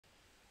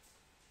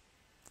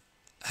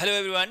Hello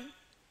everyone,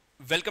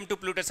 welcome to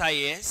Plutus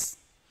IAS.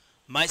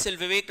 Myself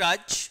Vivek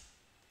Raj,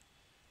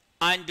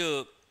 and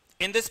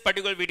in this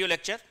particular video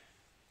lecture,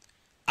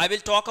 I will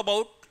talk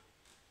about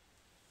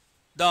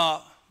the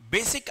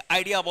basic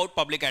idea about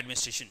public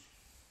administration,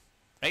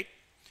 right?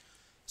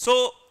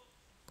 So,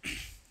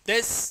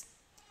 this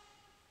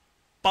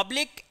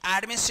public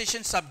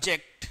administration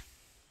subject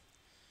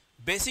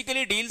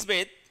basically deals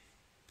with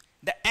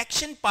the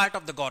action part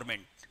of the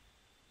government.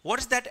 What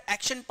is that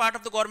action part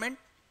of the government?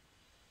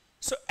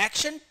 So,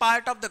 action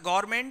part of the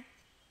government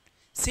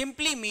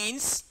simply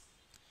means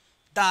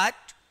that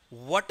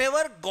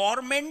whatever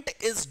government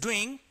is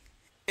doing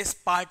is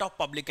part of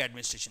public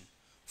administration.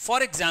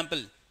 For example,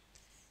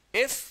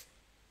 if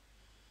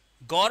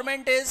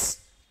government is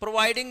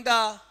providing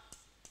the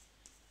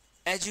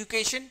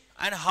education,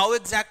 and how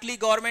exactly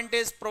government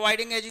is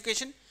providing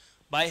education?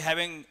 By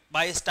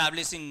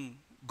establishing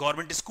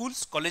government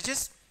schools,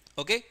 colleges,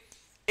 okay?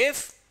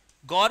 If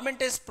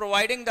government is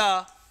providing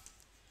the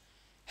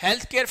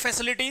healthcare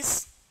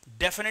facilities,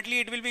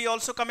 definitely it will be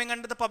also coming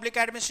under the public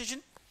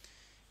administration.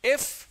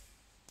 If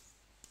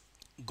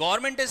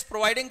government is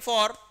providing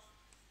for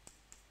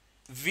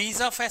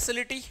visa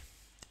facility,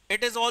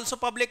 it is also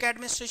public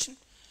administration.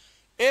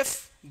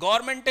 If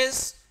government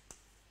is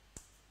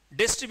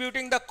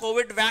distributing the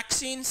COVID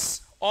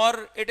vaccines,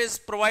 or it is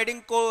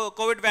providing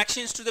COVID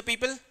vaccines to the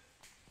people,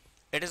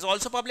 it is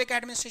also public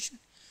administration.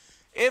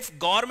 If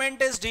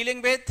government is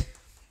dealing with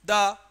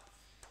the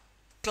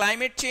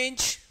climate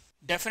change,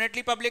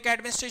 definitely public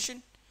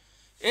administration.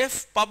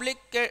 If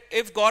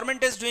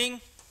government is dealing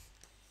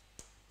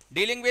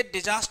with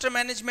disaster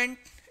management,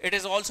 it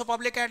is also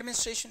public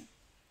administration.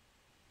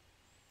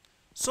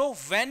 So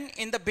when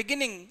in the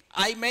beginning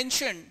I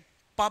mentioned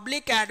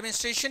public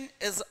administration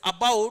is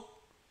about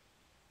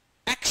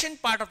action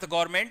part of the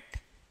government,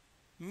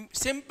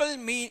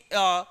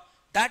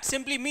 that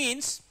simply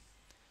means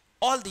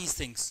all these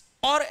things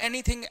or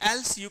anything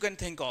else you can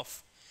think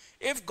of.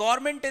 If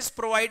government is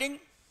providing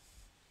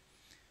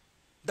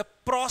the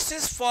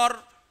process for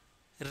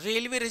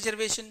railway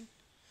reservation,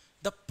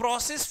 the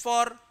process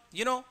for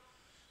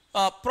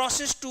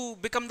process to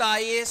become the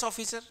IAS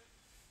officer,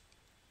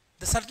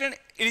 the certain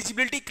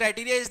eligibility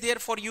criteria is there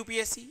for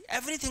UPSC,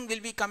 everything will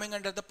be coming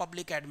under the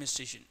public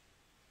administration.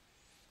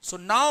 So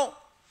now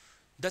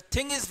the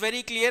thing is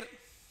very clear.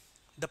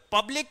 The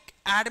public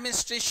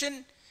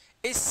administration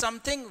is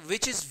something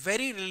which is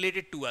very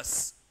related to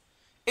us,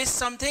 is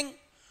something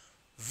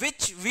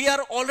which we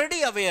are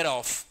already aware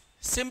of.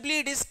 Simply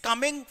it is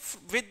coming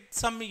with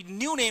some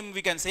new name,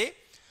 we can say.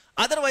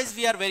 Otherwise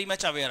we are very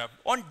much aware of.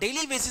 On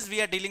daily basis we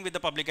are dealing with the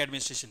public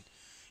administration.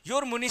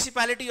 Your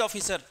municipality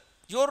officer,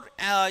 your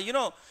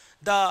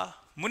the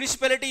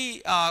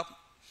municipality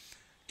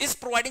is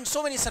providing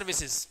so many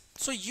services.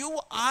 So you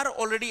are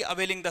already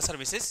availing the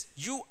services.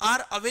 You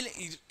are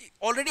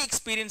already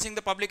experiencing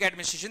the public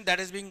administration that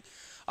is being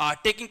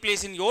taking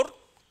place in your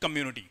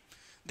community.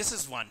 This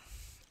is one.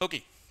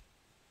 Okay.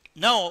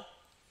 Now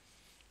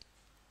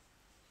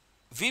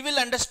we will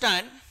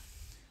understand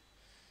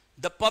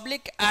the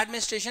public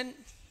administration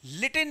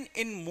little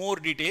in more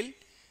detail.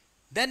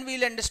 Then we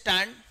will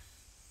understand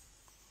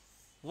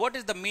what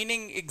is the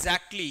meaning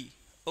exactly.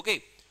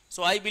 Okay.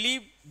 So I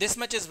believe this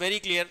much is very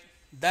clear,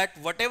 that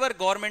whatever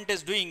government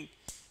is doing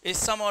is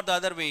some or the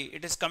other way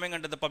it is coming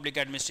under the public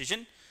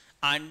administration.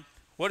 And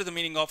what is the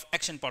meaning of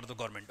action part of the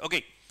government?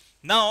 Okay.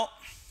 Now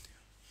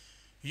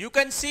you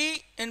can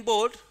see in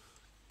board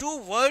two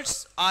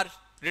words are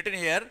written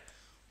here.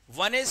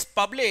 One is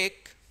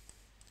public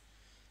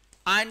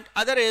and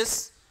other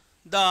is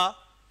the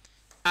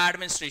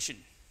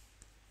administration.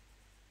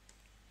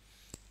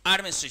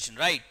 Administration,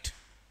 right?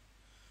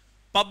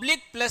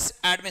 Public plus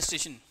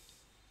administration.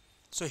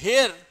 So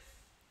here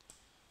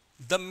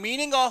the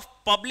meaning of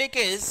public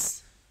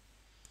is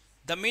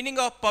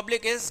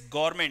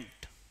government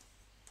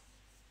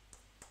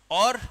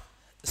or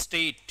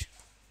state.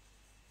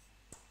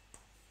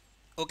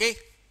 Okay?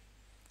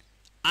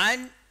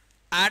 And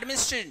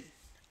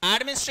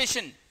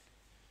administration,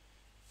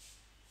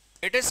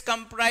 it is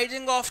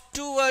comprising of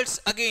two words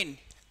again.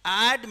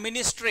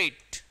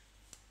 Administrate.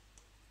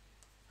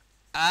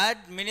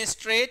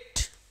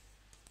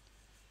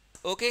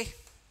 Okay.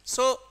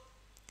 So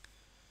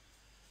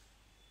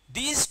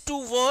these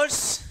two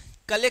words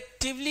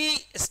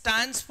collectively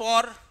stands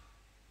for,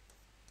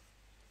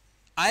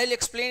 I'll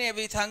explain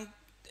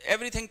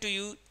everything to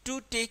you, to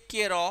take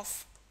care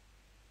of,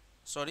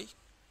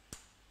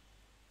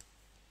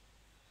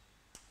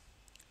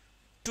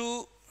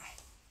 to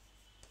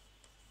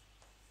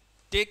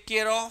take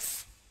care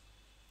of,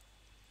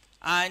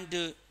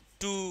 and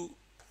to,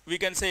 we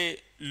can say,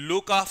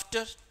 look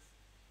after,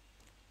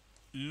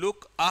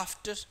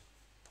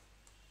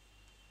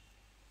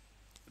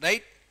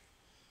 right?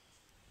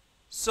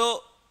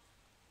 So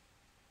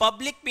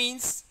public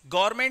means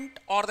government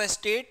or the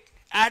state.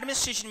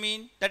 Administration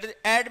means, that is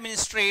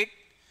administrate,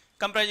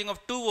 comprising of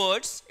two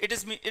words. It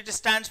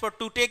stands for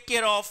to take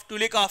care of, to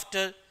look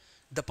after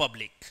the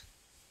public.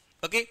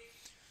 Okay.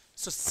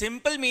 So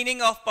simple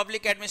meaning of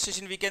public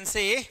administration, we can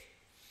say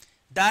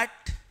that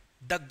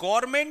the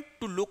government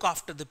to look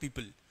after the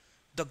people,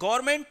 the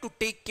government to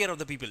take care of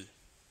the people,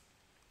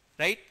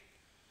 right?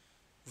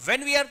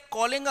 When we are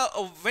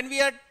when we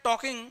are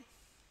talking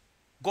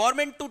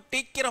government to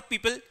take care of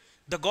people,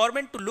 the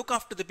government to look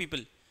after the people,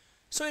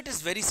 so it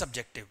is very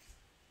subjective.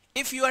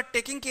 If you are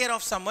taking care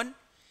of someone,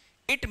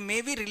 it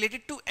may be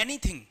related to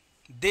anything.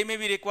 They may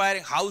be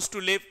requiring house to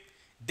live,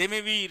 they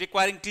may be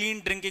requiring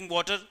clean drinking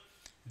water,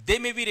 they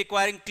may be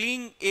requiring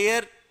clean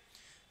air,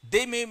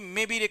 they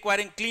may be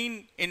requiring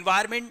clean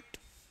environment,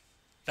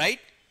 right?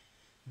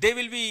 They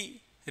will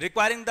be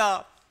requiring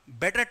the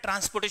better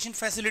transportation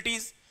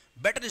facilities,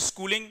 better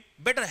schooling,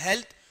 better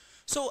health.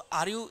 So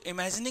are you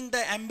imagining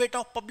the ambit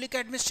of public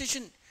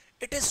administration?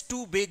 It is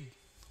too big.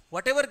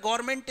 Whatever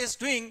government is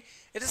doing,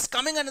 it is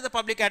coming under the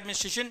public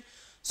administration.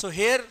 So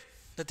here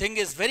the thing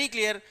is very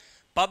clear.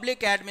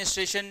 Public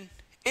administration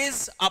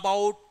is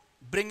about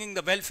bringing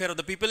the welfare of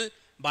the people.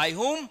 By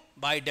whom?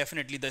 By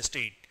definitely the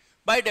state,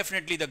 by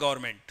definitely the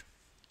government.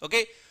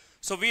 Okay,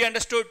 so we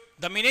understood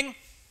the meaning.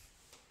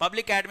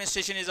 Public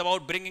administration is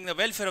about bringing the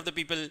welfare of the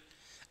people,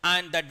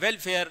 and that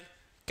welfare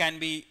can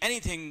be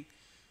anything,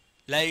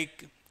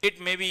 like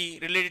it may be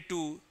related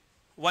to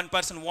one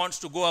person wants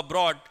to go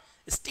abroad.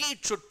 State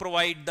should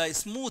provide the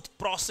smooth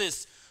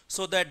process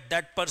so that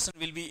that person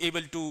will be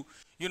able to,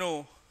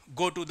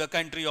 go to the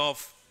country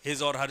of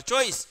his or her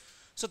choice.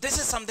 So this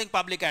is something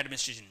public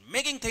administration,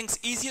 making things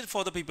easier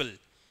for the people,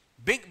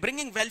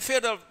 bringing welfare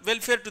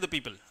to the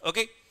people.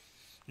 Okay.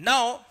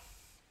 Now,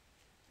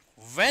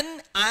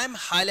 when I am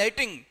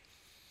highlighting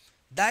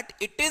that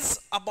it is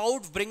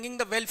about bringing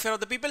the welfare of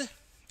the people,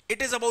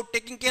 it is about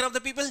taking care of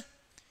the people.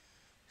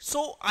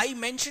 So I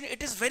mentioned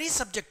it is very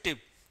subjective.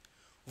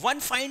 One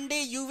fine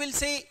day you will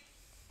say,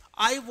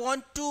 I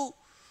want to,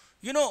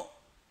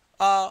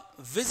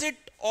 visit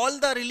all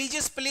the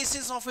religious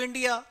places of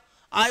India.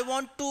 I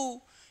want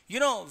to,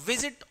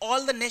 visit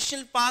all the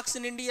national parks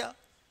in India.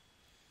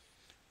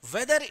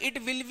 Whether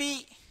it will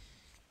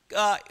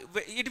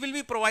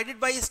be provided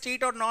by a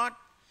state or not,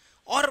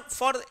 or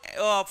for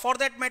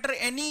that matter,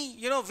 any,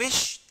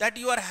 wish that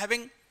you are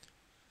having.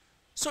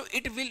 So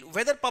it will,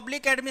 whether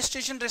public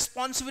administration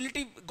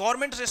responsibility,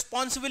 government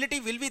responsibility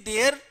will be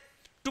there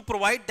to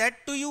provide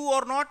that to you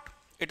or not,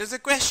 it is a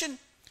question.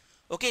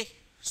 Okay,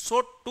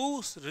 so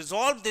to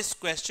resolve this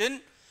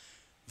question,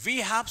 we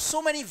have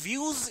so many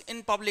views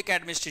in public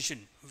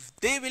administration.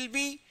 They will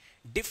be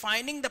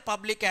defining the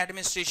public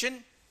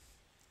administration,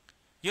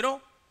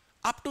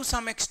 up to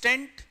some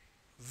extent,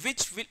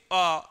 which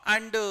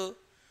will,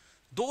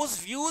 those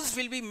views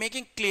will be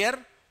making clear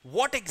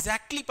what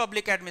exactly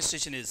public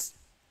administration is.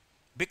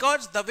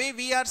 Because the way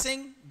we are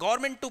saying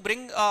government to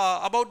bring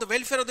about the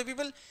welfare of the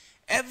people,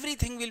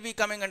 everything will be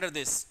coming under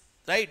this,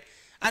 right?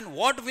 And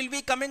what will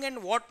be coming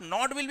and what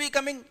not will be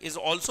coming is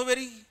also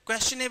very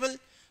questionable.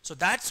 So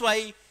that's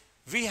why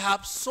we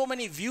have so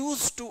many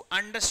views to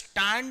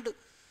understand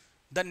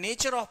the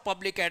nature of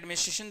public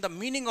administration, the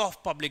meaning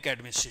of public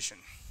administration.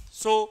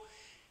 So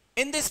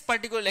in this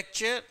particular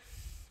lecture,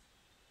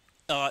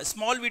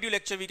 small video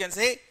lecture, we can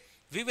say,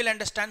 we will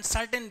understand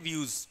certain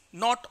views,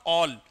 not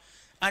all,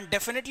 and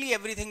definitely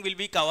everything will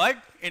be covered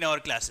in our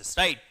classes,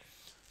 right?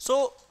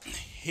 So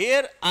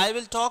here I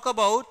will talk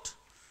about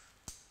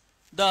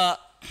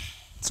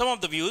some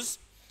of the views.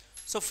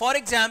 So for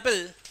example,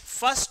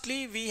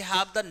 firstly we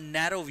have the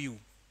narrow view,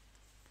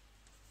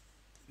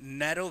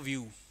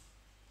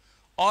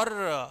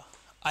 or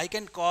I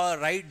can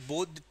write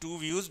both the two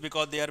views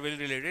because they are very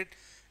related,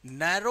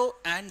 narrow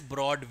and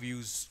broad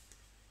views.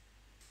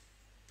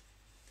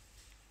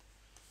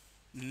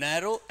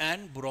 Narrow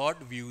and broad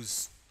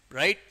views,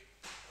 right?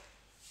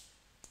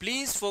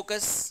 Please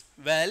focus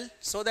well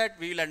so that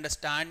we will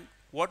understand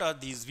what are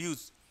these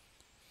views.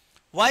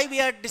 Why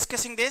we are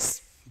discussing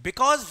this?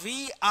 Because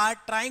we are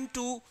trying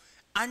to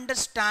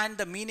understand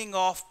the meaning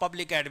of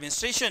public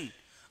administration.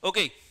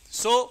 Okay,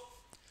 so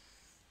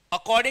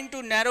according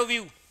to narrow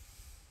view,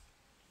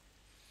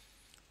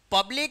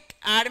 public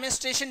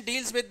administration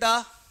deals with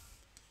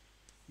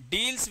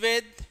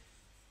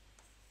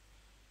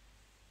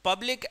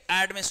public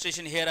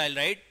administration, here I'll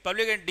write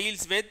public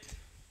deals with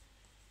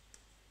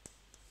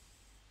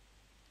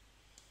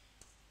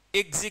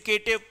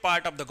executive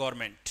part of the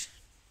government.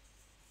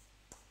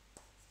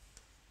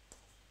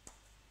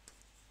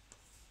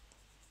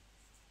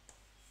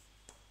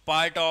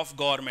 Part of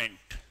government,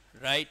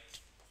 right?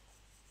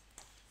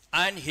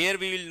 And here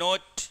we will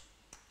note,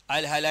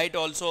 I'll highlight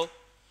also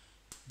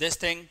this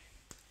thing,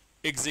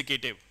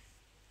 executive.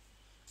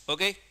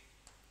 Okay.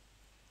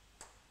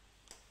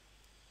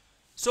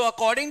 So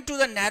according to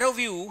the narrow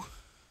view,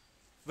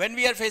 when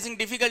we are facing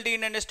difficulty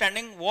in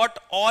understanding what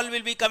all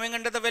will be coming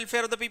under the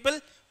welfare of the people,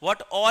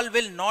 what all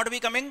will not be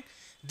coming,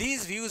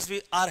 these views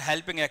are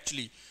helping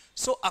actually.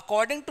 So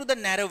according to the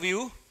narrow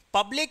view,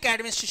 public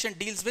administration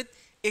deals with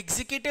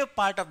executive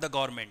part of the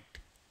government.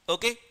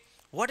 Okay,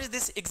 what is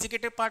this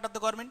executive part of the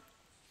government?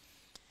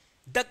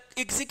 The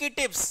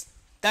executives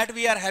that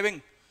we are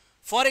having,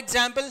 for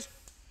example,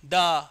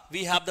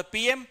 we have the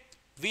PM,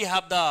 we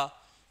have the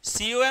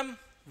COM,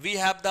 we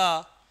have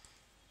the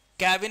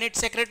cabinet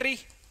secretary,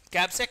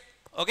 cabsec,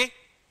 okay,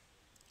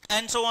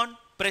 and so on,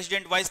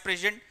 president, vice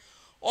president,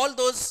 all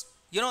those,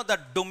 the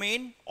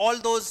domain, all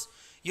those,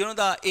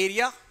 the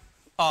area,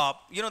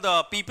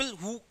 the people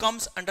who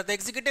comes under the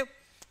executive,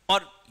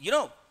 or,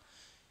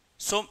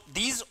 so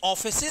these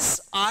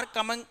offices are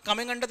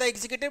coming under the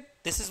executive.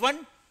 This is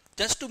one,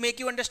 just to make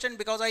you understand,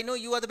 because I know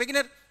you are the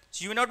beginner,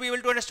 so you may not be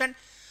able to understand.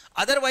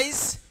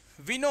 Otherwise,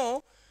 we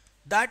know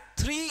that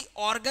 3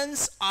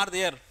 organs are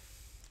there: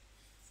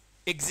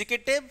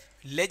 executive,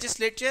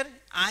 legislature,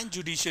 and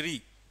judiciary.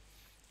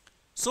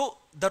 So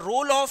the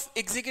role of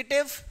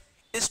executive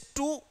is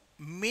to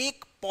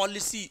make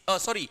policy,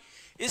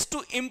 is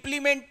to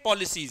implement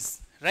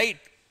policies, right?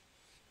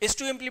 Is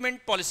to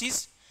implement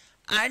policies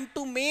and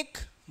to make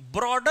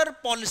broader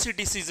policy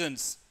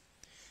decisions.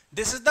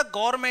 This is the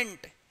government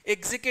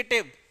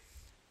executive,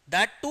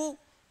 that too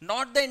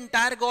not the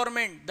entire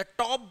government, the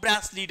top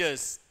brass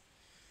leaders.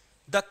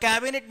 The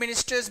cabinet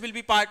ministers will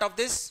be part of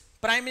this,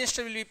 prime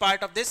minister will be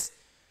part of this.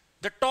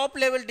 The top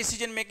level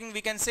decision making,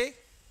 we can say,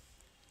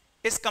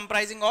 is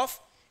comprising of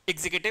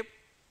executive,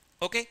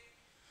 okay.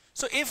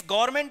 So if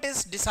government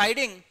is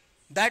deciding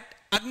that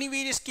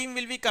Agniveer scheme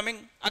will be coming,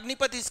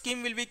 Agnipath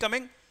scheme will be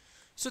coming,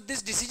 so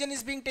this decision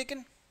is being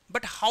taken,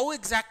 but how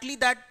exactly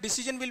that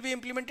decision will be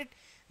implemented?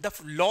 The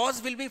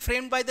laws will be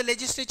framed by the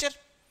legislature,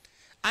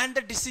 and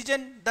the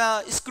decision,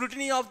 the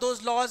scrutiny of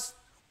those laws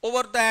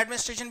over the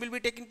administration will be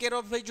taken care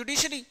of by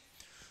judiciary.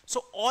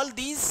 So all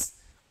these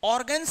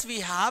organs we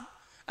have,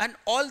 and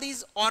all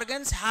these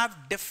organs have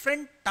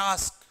different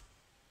tasks,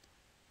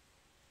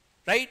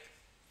 right?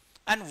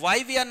 And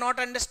why we are not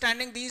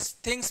understanding these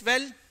things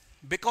well?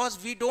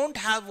 Because we don't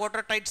have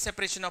watertight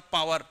separation of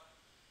power.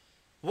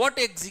 What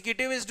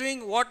executive is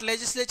doing, what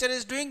legislature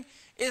is doing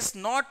is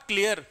not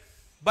clear.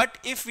 But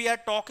if we are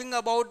talking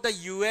about the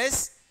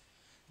US,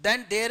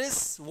 then there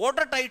is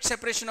watertight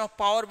separation of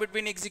power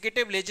between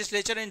executive,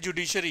 legislature, and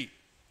judiciary.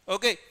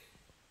 Okay.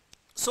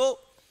 So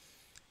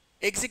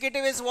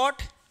executive is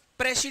what?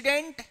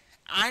 President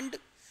and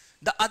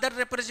the other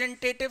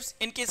representatives.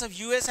 In case of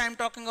US, I am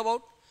talking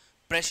about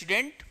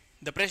president,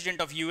 the president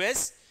of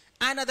US,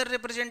 and other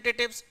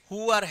representatives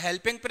who are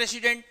helping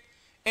president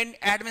in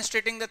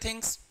administrating the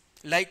things,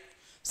 like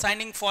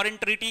signing foreign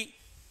treaty,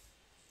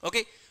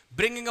 okay,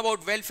 bringing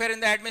about welfare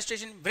in the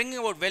administration, bringing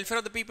about welfare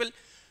of the people.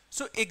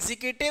 So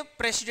executive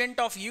president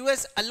of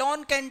US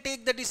alone can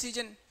take the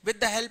decision with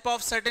the help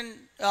of certain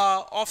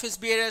office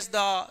bearers,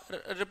 the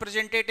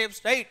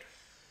representatives, right?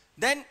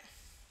 Then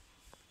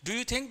do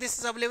you think this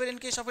is available in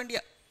case of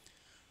India?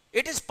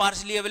 It is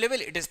partially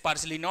available, it is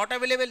partially not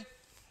available.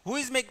 Who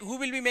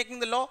will be making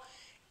the law?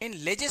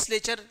 In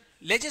legislature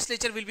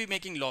will be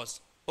making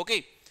laws,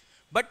 okay.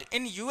 But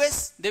in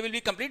US they will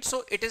be complete.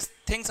 So it is,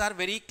 things are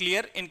very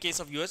clear in case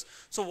of US.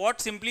 So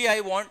what simply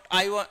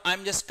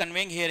I'm just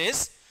conveying here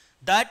is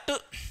that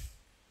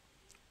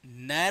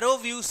narrow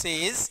view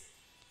says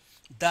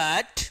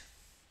that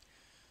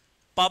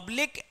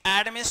public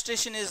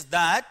administration is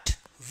that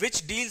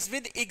which deals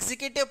with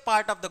executive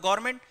part of the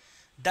government.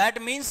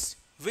 That means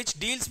which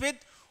deals with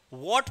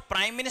what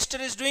prime minister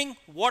is doing,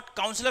 what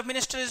council of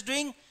ministers is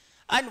doing,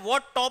 and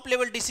what top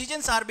level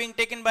decisions are being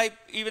taken by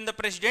even the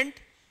president.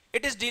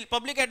 It is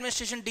public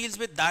administration deals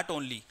with that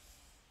only,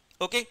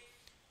 okay.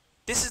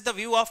 This is the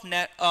view of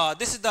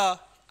this is the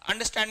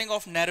understanding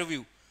of narrow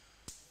view.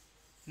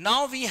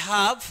 Now we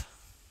have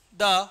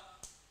the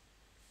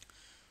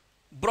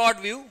broad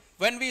view.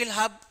 When we will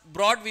have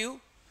broad view,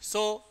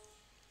 so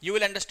you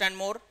will understand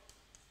more.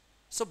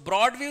 So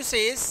broad view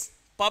says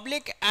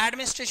public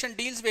administration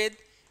deals with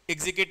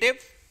executive,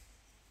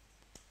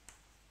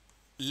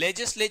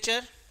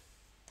 legislature,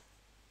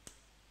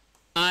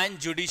 and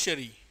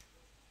judiciary.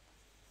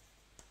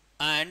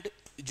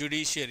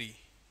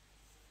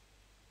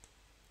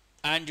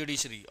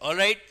 All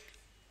right.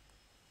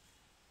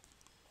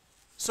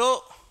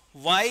 So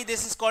why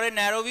this is called a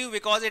narrow view?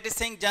 Because it is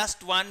saying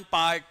just one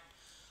part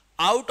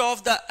out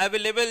of the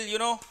available,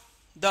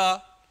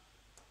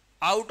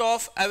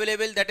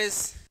 that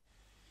is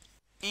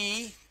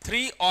E,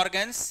 3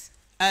 organs,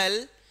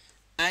 L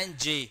and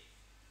J.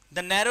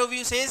 The narrow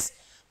view says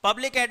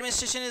public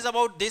administration is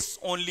about this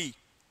only.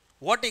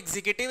 What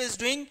executive is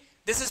doing,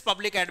 this is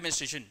public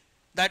administration.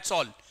 That's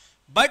all.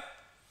 But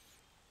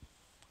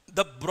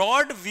the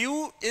broad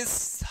view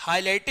is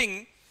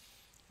highlighting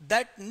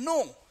that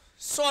no,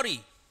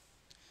 sorry,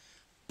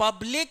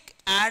 public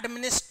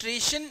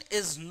administration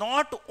is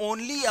not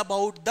only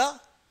about the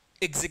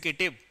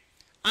executive,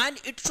 and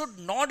it should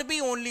not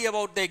be only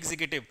about the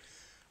executive,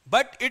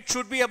 but it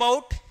should be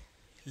about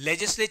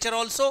legislature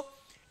also,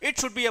 it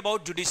should be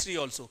about judiciary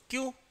also.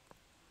 Q?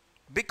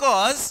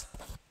 Because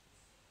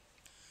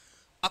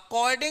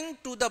according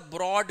to the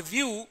broad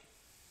view,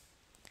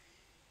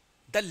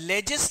 the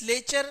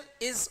legislature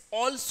is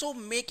also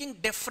making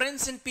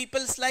difference in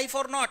people's life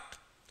or not?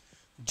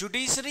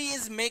 Judiciary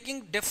is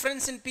making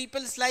difference in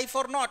people's life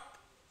or not?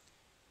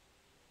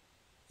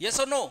 Yes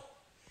or no?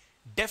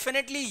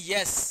 Definitely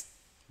yes.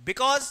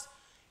 Because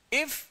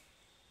if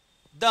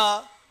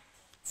the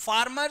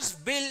farmers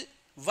bill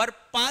were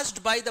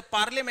passed by the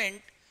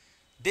parliament,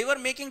 they were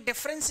making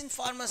difference in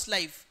farmers'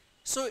 life.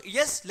 So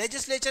yes,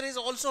 legislature is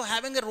also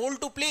having a role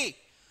to play.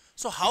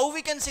 So how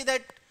we can say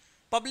that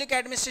public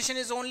administration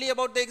is only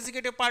about the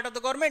executive part of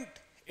the government?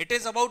 It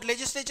is about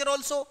legislature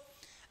also.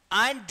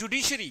 And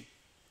judiciary.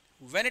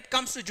 When it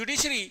comes to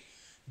judiciary,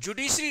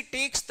 judiciary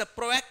takes the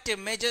proactive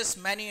measures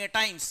many a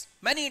times.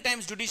 Many a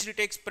times judiciary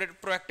takes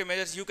proactive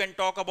measures. You can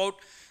talk about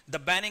the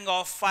banning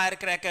of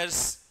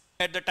firecrackers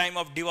at the time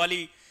of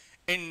Diwali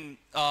in,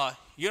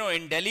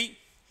 in Delhi,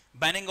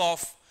 banning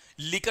of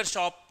liquor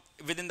shop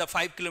within the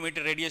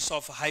 5-kilometer radius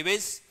of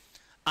highways,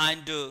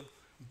 and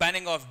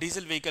banning of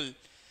diesel vehicle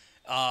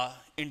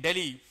in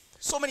Delhi.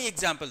 So many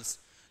examples.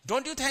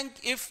 Don't you think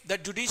if the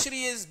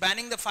judiciary is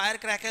banning the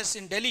firecrackers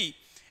in Delhi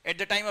at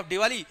the time of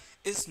Diwali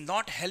is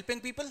not helping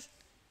people?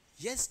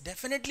 Yes,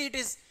 definitely it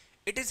is.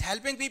 It is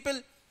helping people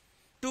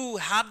to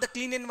have the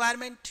clean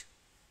environment.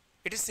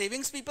 It is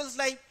saving people's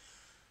life.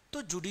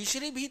 तो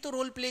judiciary भी तो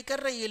role play कर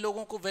रही है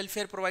लोगों को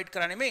welfare provide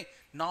कराने में.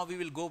 Now we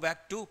will go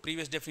back to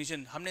previous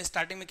definition. हमने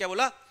स्टार्टिंग में क्या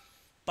बोला?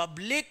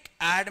 Public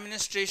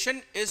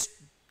administration is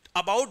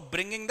about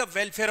bringing the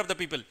welfare of the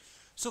people.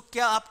 सो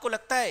क्या आपको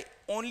लगता है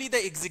only the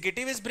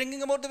executive is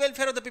bringing about the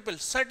welfare of the people?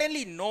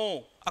 Certainly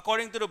no.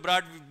 According to the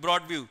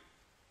broad view,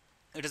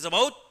 it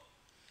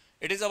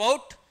is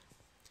about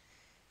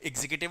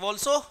executive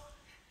also,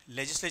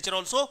 legislature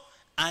also,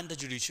 and the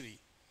judiciary.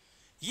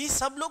 ये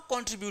सब लोग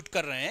contribute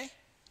कर रहे हैं.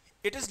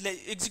 It is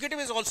executive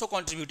is also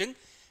contributing,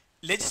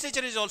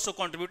 legislature is also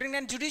contributing,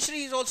 and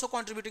judiciary is also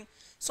contributing.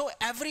 So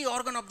every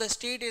organ of the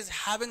state is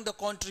having the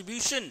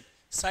contribution,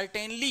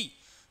 certainly.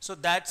 So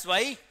that's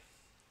why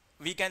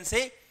we can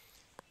say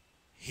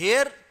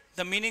here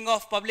the meaning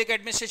of public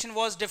administration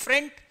was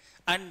different,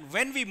 and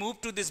when we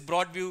move to this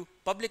broad view,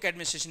 public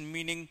administration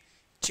meaning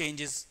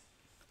changes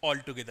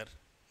altogether.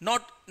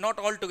 Not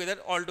altogether.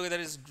 Altogether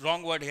is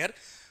wrong word here,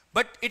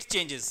 but it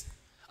changes.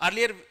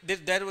 Earlier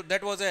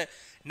that was a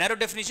narrow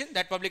definition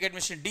that public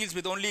administration deals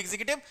with only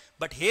executive,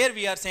 but here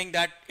we are saying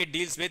that it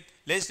deals with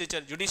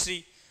legislature,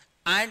 judiciary,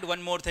 and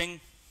one more thing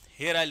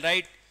here I'll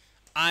write,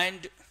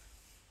 and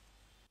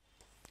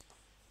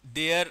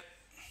their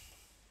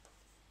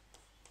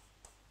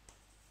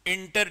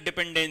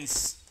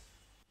interdependence.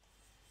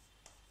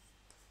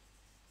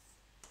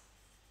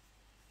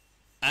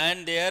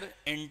 And their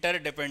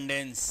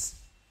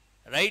interdependence,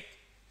 right?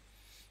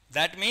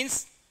 That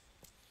means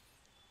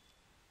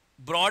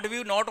broad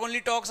view not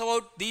only talks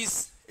about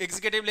these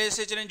executive,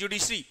 legislature, and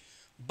judiciary,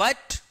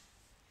 but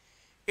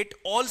it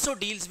also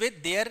deals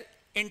with their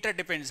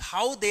interdependence,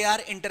 how they are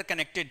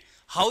interconnected,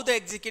 how the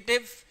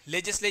executive,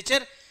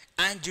 legislature,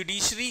 and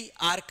judiciary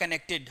are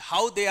connected,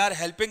 how they are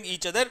helping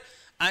each other,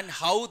 and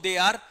how they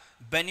are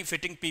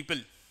benefiting people.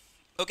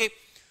 Okay,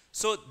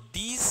 so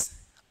these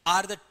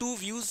are the two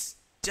views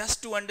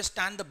just to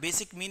understand the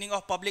basic meaning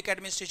of public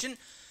administration.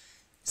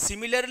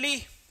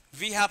 Similarly,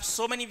 we have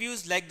so many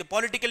views like the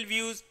political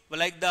views,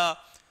 like the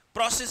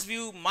process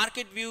view,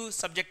 market view,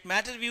 subject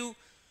matter view.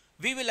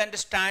 We will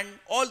understand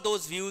all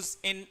those views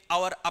in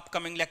our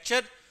upcoming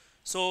lecture.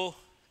 So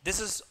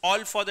this is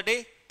all for the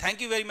day. Thank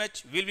you very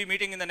much. We'll be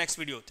meeting in the next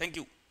video. Thank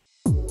you.